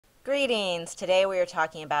Greetings! Today we are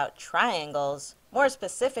talking about triangles. More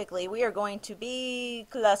specifically, we are going to be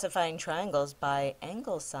classifying triangles by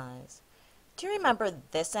angle size. Do you remember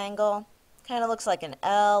this angle? Kind of looks like an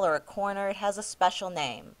L or a corner. It has a special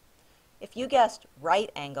name. If you guessed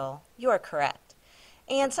right angle, you are correct.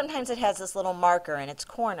 And sometimes it has this little marker in its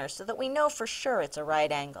corner so that we know for sure it's a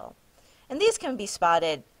right angle. And these can be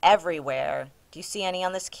spotted everywhere. Do you see any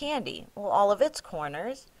on this candy? Well, all of its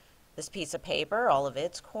corners. This piece of paper, all of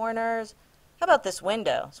its corners. How about this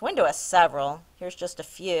window? This window has several. Here's just a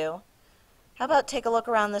few. How about take a look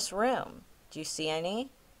around this room? Do you see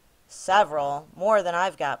any? Several, more than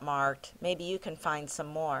I've got marked. Maybe you can find some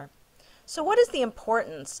more. So what is the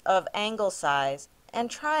importance of angle size and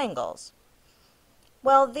triangles?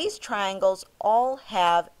 Well, these triangles all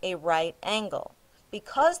have a right angle.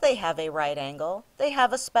 Because they have a right angle, they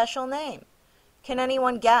have a special name. Can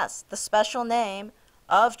anyone guess the special name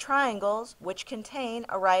of triangles which contain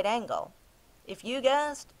a right angle? If you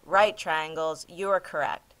guessed right triangles, you are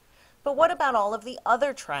correct. But what about all of the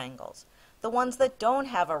other triangles? The ones that don't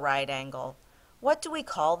have a right angle? What do we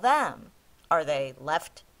call them? Are they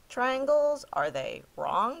left triangles? Are they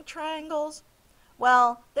wrong triangles?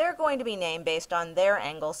 Well, they're going to be named based on their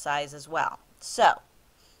angle size as well. So,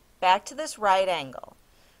 back to this right angle.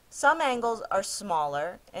 Some angles are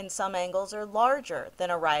smaller and some angles are larger than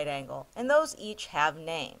a right angle, and those each have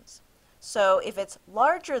names. So if it's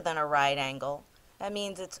larger than a right angle, that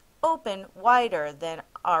means it's open wider than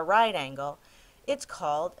our right angle, it's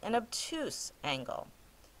called an obtuse angle.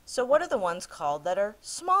 So what are the ones called that are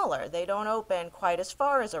smaller? They don't open quite as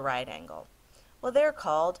far as a right angle. Well, they're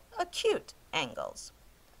called acute angles.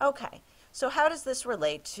 Okay. So how does this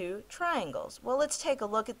relate to triangles? Well, let's take a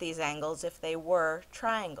look at these angles if they were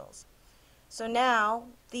triangles. So now,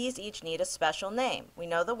 these each need a special name. We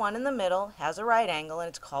know the one in the middle has a right angle and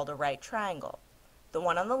it's called a right triangle. The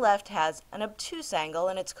one on the left has an obtuse angle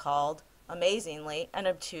and it's called, amazingly, an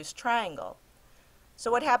obtuse triangle.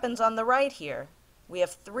 So what happens on the right here? We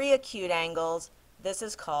have three acute angles. This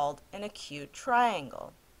is called an acute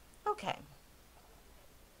triangle. Okay.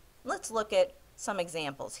 Let's look at some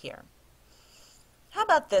examples here. How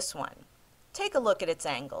about this one? Take a look at its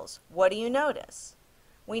angles. What do you notice?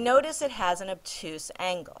 We notice it has an obtuse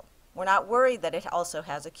angle. We're not worried that it also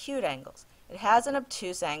has acute angles. It has an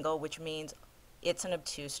obtuse angle, which means it's an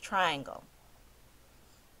obtuse triangle.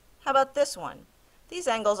 How about this one? These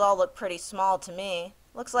angles all look pretty small to me.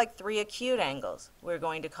 Looks like three acute angles. We're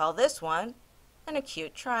going to call this one an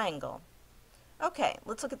acute triangle. Okay,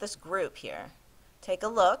 let's look at this group here. Take a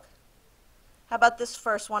look. How about this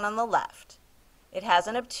first one on the left? It has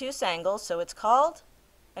an obtuse angle, so it's called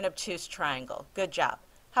an obtuse triangle. Good job.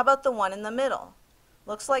 How about the one in the middle?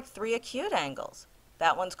 Looks like three acute angles.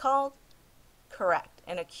 That one's called? Correct,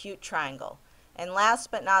 an acute triangle. And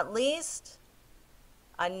last but not least,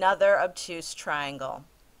 another obtuse triangle.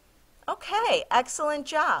 Okay, excellent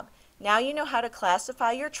job. Now you know how to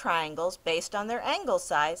classify your triangles based on their angle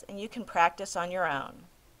size, and you can practice on your own.